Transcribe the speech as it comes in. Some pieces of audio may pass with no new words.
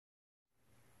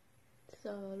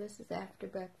So this is after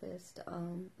breakfast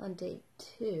on day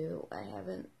 2. I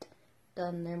haven't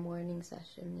done their morning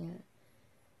session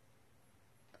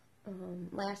yet.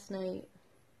 Last night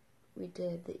we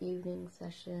did the evening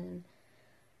session,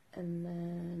 and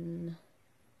then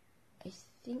I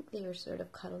think they were sort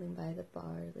of cuddling by the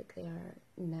bar like they are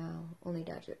now, only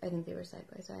Dodger, I think they were side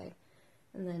by side.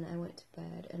 And then I went to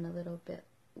bed, and a little bit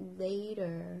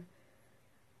later,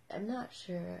 I'm not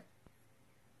sure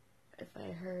if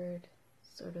I heard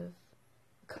sort of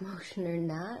commotion or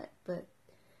not, but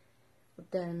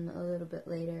then a little bit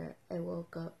later I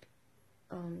woke up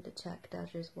to check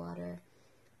Dodger's water,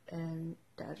 and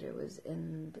Dodger was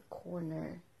in the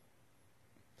corner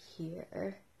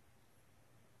here,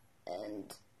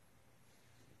 and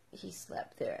he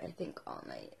slept there, I think, all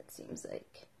night, it seems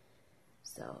like.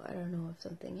 So I don't know if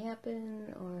something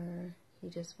happened or he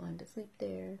just wanted to sleep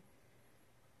there,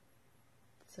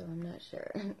 so I'm not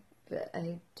sure. But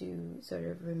I do sort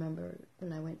of remember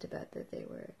when I went to bed that they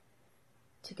were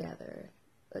together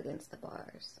against the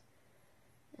bars,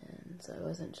 and so I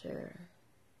wasn't sure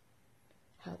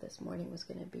how this morning was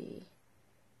going to be,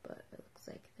 but it looks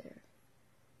like they're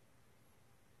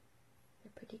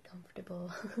pretty comfortable.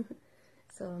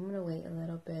 So I'm going to wait a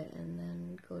little bit and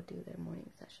then go do their morning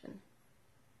session.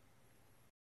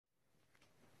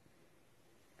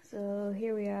 So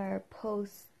here we are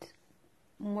post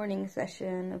morning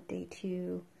session of day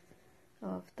 2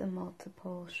 of the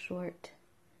multiple short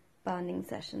bonding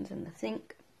sessions in the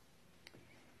sink.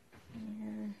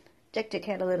 And Jack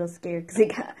had a little scared because he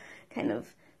got kind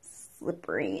of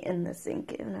slippery in the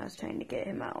sink and I was trying to get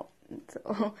him out. And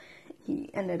so he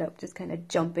ended up just kind of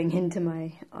jumping into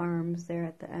my arms there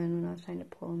at the end when I was trying to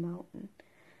pull him out. And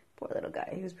poor little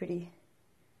guy, he was pretty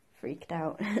freaked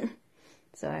out.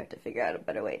 So I have to figure out a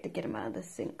better way to get him out of the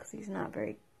sink because he's not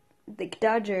very... Like,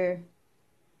 Dodger,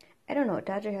 I don't know,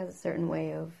 Dodger has a certain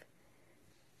way of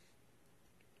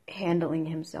handling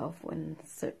himself when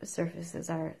surfaces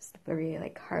are slippery,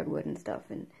 like hardwood and stuff,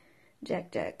 and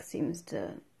Jack seems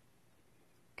to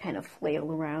kind of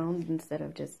flail around instead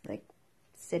of just, like,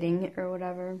 sitting or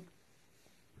whatever.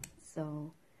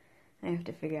 So I have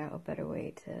to figure out a better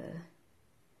way to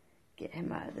get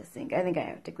him out of the sink. I think I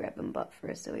have to grab him butt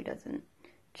first so he doesn't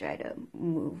try to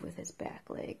move with his back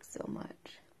legs so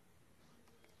much.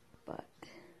 But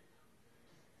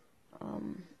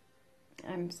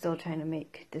I'm still trying to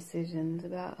make decisions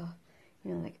about,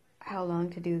 like how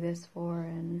long to do this for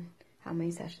and how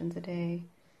many sessions a day.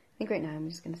 I think right now I'm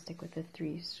just going to stick with the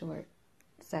 3 short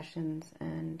sessions,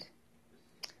 and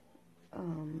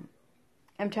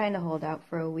I'm trying to hold out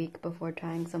for a week before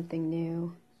trying something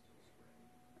new.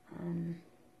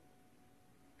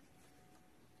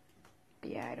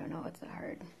 But yeah, I don't know, it's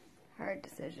a hard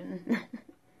decision.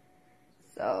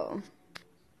 So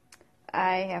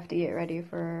I have to get ready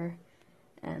for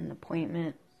an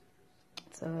appointment,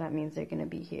 so that means they're going to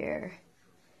be here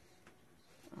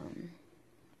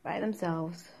by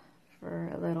themselves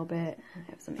for a little bit. I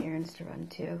have some errands to run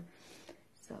too,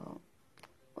 so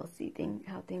we'll see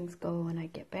how things go when I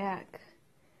get back,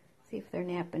 see if they're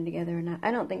napping together or not.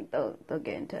 I don't think they'll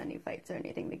get into any fights or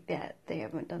anything like that. They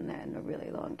haven't done that in a really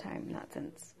long time, not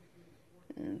since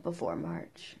before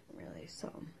March, really, so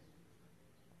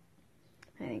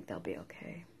I think they'll be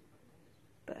okay.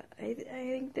 But I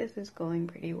think this is going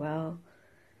pretty well,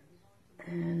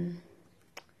 and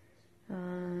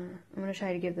I'm going to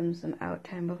try to give them some out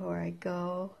time before I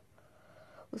go.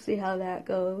 We'll see how that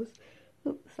goes.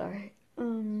 Oops, sorry.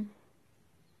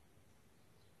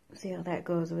 See how that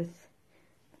goes with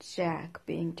Jack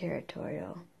being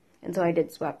territorial. And so I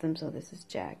did swap them, so this is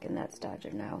Jack and that's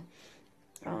Dodger now.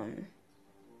 I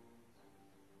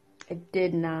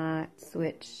did not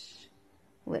switch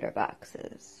litter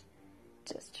boxes,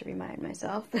 just to remind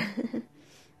myself.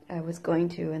 I was going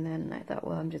to, and then I thought,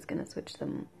 well, I'm just going to switch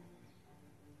them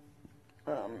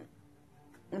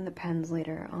in the pens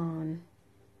later on.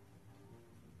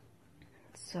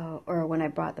 So, or when I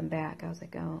brought them back, I was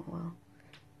like, oh, well,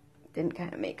 it didn't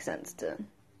kind of make sense to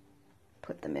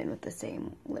put them in with the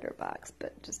same litter box,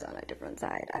 but just on a different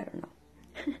side. I don't know.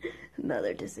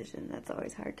 Another decision that's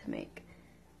always hard to make.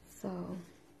 So,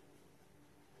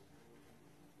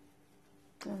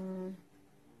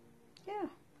 yeah.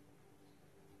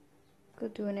 Go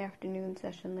do an afternoon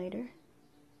session later.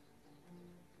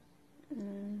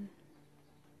 And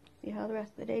see how the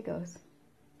rest of the day goes.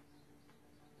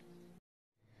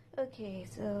 Okay,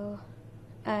 so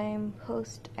I'm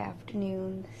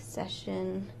post-afternoon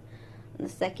session on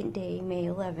the second day, May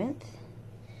 11th,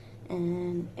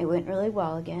 and it went really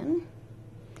well again.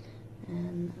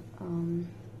 And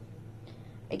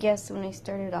I guess when I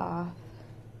started off,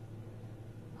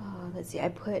 let's see, I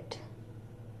put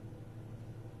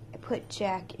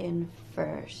Jack in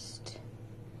first,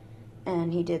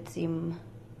 and he did seem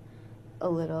a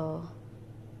little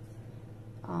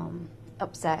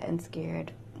upset and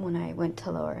scared when I went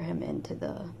to lower him into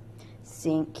the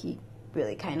sink. He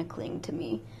really kind of clung to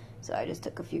me, so I just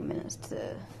took a few minutes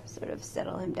to sort of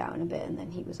settle him down a bit, and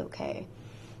then he was okay.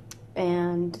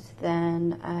 And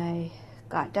then I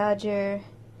got Dodger,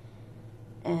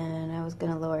 and I was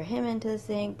going to lower him into the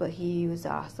sink, but he was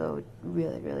also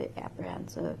really, really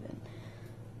apprehensive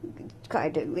and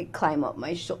tried to like climb up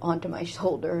onto my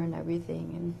shoulder and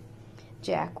everything. And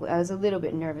Jack, I was a little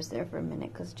bit nervous there for a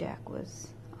minute because Jack was,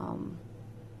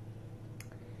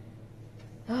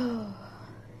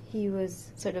 he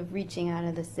was sort of reaching out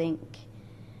of the sink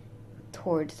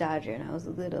towards Dodger, and I was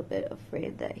a little bit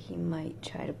afraid that he might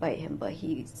try to bite him, but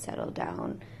he settled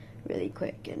down really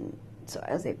quick, and so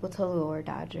I was able to lower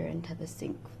Dodger into the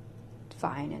sink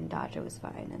fine, and Dodger was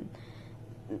fine,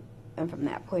 and from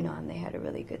that point on, they had a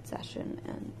really good session,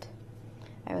 and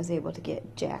I was able to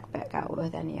get Jack back out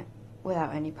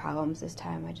without any problems this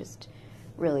time. I just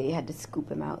really had to scoop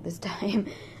him out this time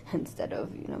instead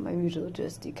of, my usual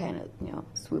just you kind of,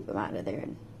 swoop him out of there,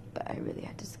 but I really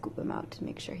had to scoop him out to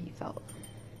make sure he felt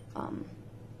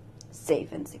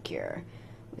safe and secure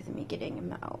with me getting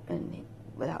him out, and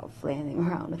without flailing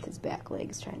around with his back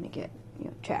legs trying to get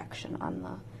traction on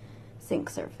the sink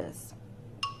surface.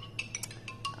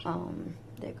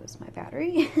 There goes my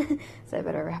battery, so I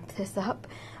better wrap this up.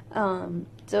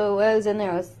 So while I was in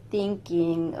there, I was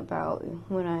thinking about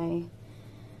when I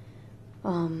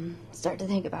start to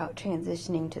think about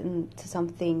transitioning to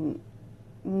something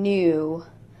new.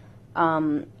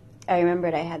 I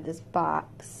remembered I had this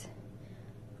box,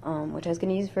 which I was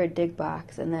going to use for a dig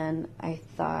box, and then I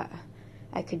thought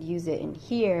I could use it in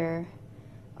here.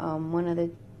 One of the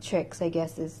tricks, I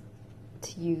guess, is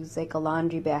to use like a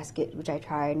laundry basket, which I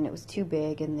tried, and it was too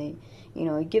big, and they,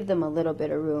 give them a little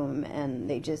bit of room, and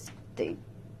it's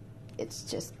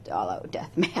just all out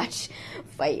death match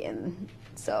fighting.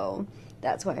 So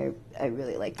that's why I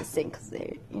really like the sink, because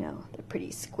they're pretty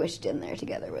squished in there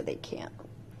together where they can't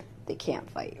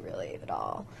fight really at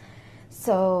all.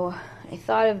 So I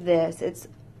thought of this. It's a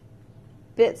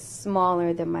bit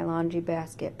smaller than my laundry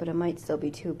basket, but it might still be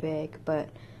too big. But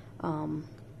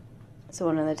so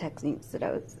one of the techniques that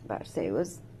I was about to say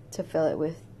was to fill it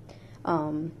with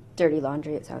dirty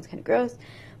laundry. It sounds kind of gross,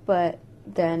 but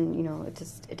then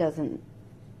it doesn't.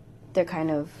 They're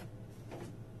kind of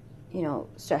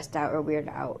stressed out or weirded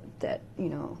out that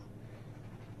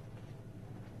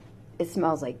it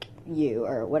smells like you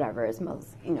or whatever. It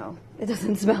smells, it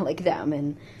doesn't smell like them,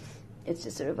 and it's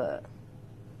just sort of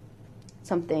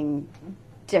something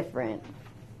different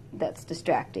that's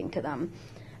distracting to them.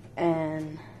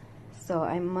 And so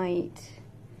I might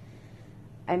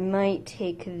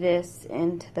take this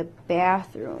into the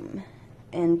bathroom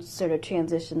and sort of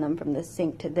transition them from the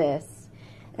sink to this,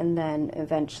 and then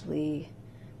eventually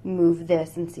move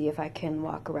this and see if I can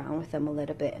walk around with them a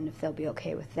little bit, and if they'll be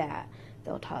okay with that.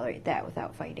 They'll tolerate that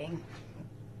without fighting.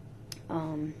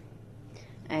 I'm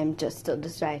just still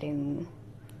deciding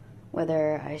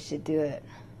whether I should do it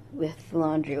with the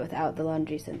laundry, without the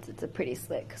laundry, since it's a pretty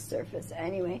slick surface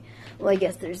anyway. Well, I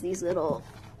guess there's these little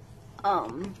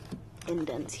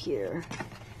indents here,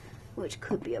 which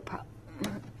could be a problem.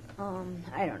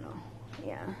 I don't know.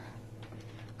 Yeah.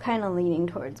 Kind of leaning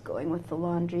towards going with the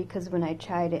laundry, because when I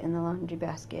tried it in the laundry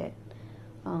basket,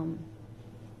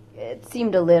 it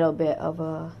seemed a little bit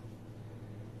to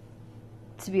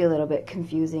be a little bit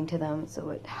confusing to them, so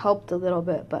it helped a little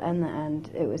bit, but in the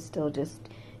end, it was still just,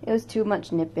 it was too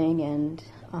much nipping, and,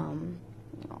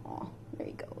 oh, there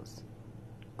he goes.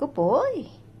 Good boy.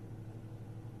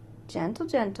 Gentle,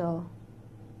 gentle.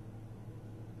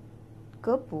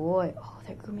 Good boy. Oh,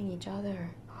 they're grooming each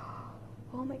other.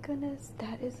 Oh my goodness,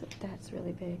 that's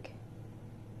really big.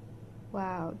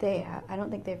 Wow, I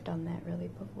don't think they've done that really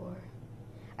before.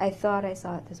 I thought I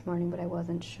saw it this morning, but I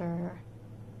wasn't sure.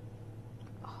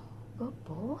 Oh, good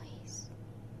boys.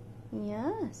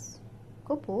 Yes,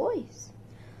 good boys.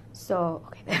 So,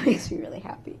 okay, that makes me really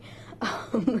happy.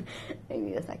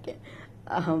 Maybe a second.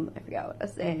 I forgot what I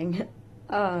was saying.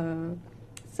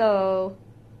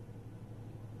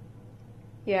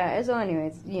 Yeah, so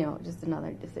anyways, just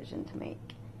another decision to make.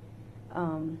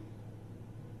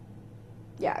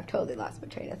 Yeah, I've totally lost my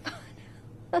train of thought.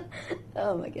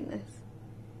 Oh my goodness.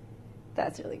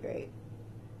 That's really great.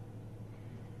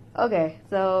 Okay,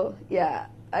 so yeah,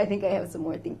 I think I have some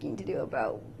more thinking to do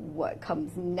about what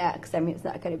comes next. I mean, it's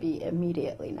not going to be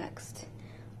immediately next.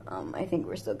 I think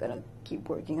we're still going to keep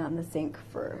working on the sink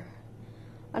for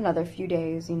another few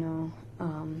days,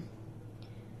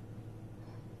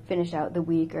 finish out the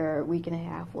week or week and a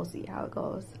half. We'll see how it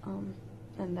goes.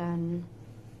 And then,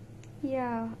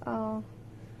 yeah, I'll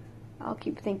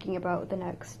keep thinking about the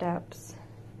next steps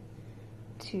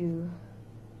to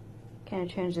kind of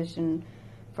transition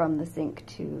from the sink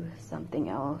to something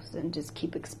else and just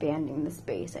keep expanding the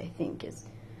space, I think, is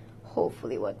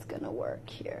hopefully what's gonna work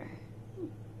here.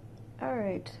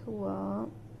 Alright,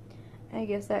 well, I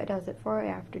guess that does it for our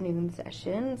afternoon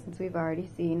session, since we've already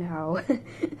seen how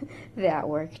that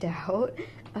worked out.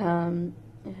 And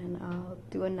I'll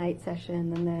do a night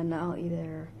session, and then I'll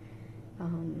either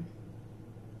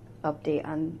update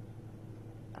on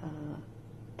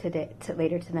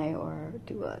later tonight, or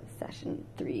do a session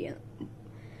 3,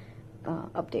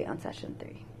 update on session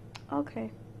 3.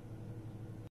 Okay.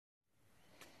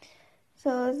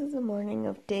 So this is the morning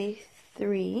of day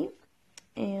 3,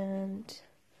 and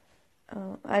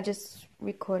I just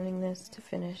recording this to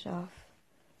finish off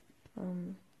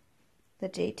the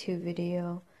day 2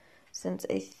 video, since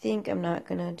I think I'm not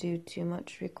gonna do too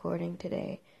much recording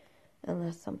today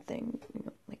unless something,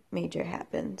 like major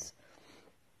happens.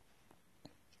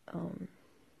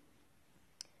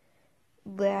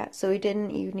 So we did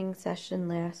an evening session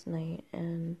last night,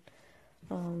 and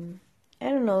I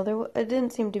don't know, it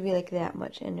didn't seem to be like that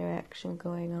much interaction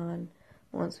going on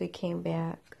once we came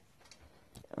back.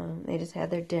 They just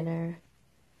had their dinner,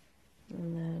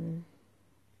 and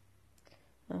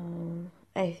then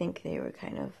I think they were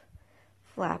kind of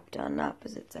flapped on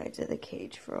opposite sides of the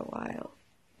cage for a while,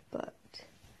 but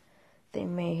they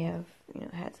may have,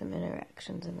 had some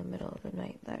interactions in the middle of the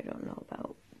night that I don't know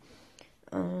about.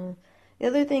 The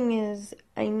other thing is,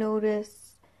 I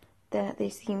noticed that they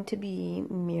seem to be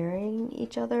mirroring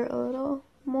each other a little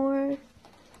more.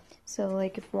 So,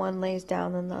 like, if one lays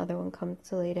down, then the other one comes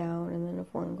to lay down, and then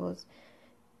if one goes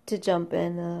to jump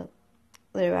in the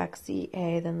back seat,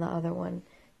 hey, then the other one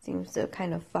seems to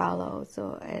kind of follow.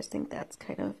 So I just think that's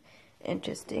kind of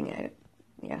interesting.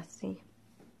 See.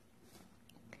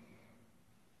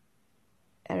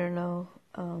 I don't know.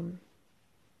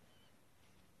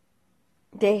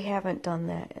 They haven't done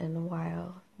that in a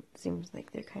while. It seems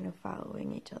like they're kind of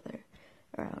following each other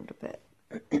around a bit.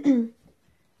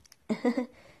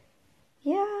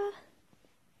 Yeah.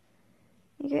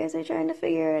 You guys are trying to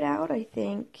figure it out, I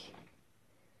think.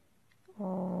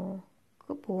 Oh,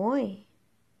 good boy.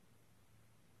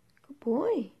 Good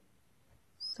boy.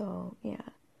 So, yeah.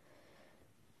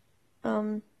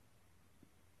 So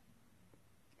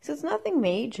it's nothing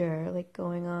major, like,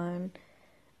 going on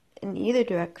in either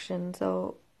direction,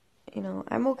 so,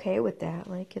 I'm okay with that.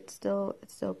 Like, it's still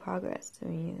progress to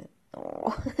me.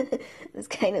 Oh, this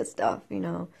kind of stuff,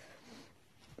 and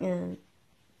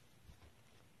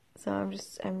so I'm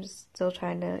just still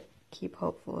trying to keep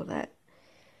hopeful that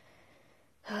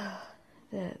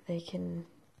they can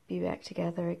be back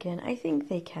together again. I think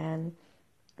they can.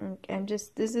 This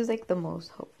is like the most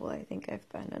hopeful I think I've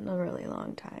been in a really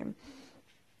long time.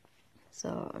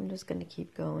 So I'm just gonna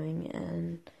keep going,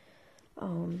 and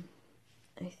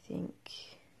I think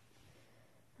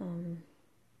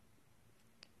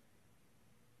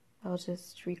I'll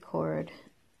just record,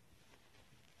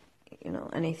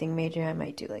 anything major. I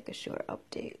might do like a short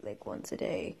update, like once a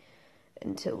day,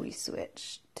 until we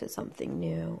switch to something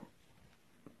new.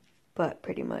 But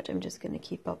pretty much I'm just gonna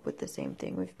keep up with the same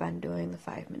thing we've been doing, the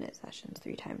 5-minute sessions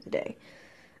 3 times a day.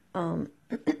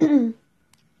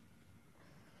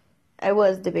 I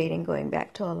was debating going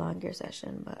back to a longer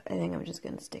session, but I think I'm just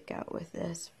going to stick out with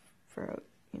this for,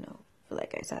 for,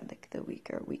 like I said, like the week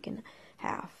or week and a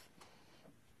half.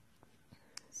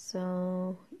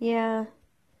 So, yeah,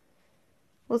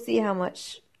 we'll see how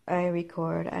much I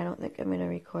record. I don't think I'm going to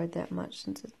record that much,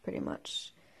 since it's pretty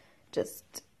much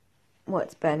just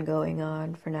what's been going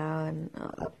on for now, and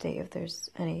I'll update if there's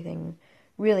anything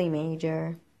really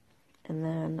major, and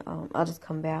then I'll just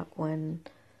come back with,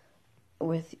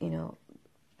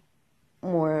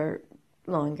 more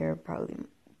longer, probably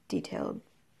detailed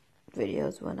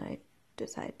videos when I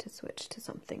decide to switch to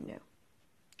something new.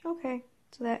 Okay,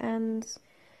 so that ends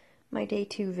my day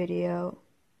 2 video.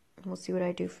 We'll see what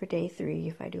I do for day 3,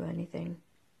 if I do anything.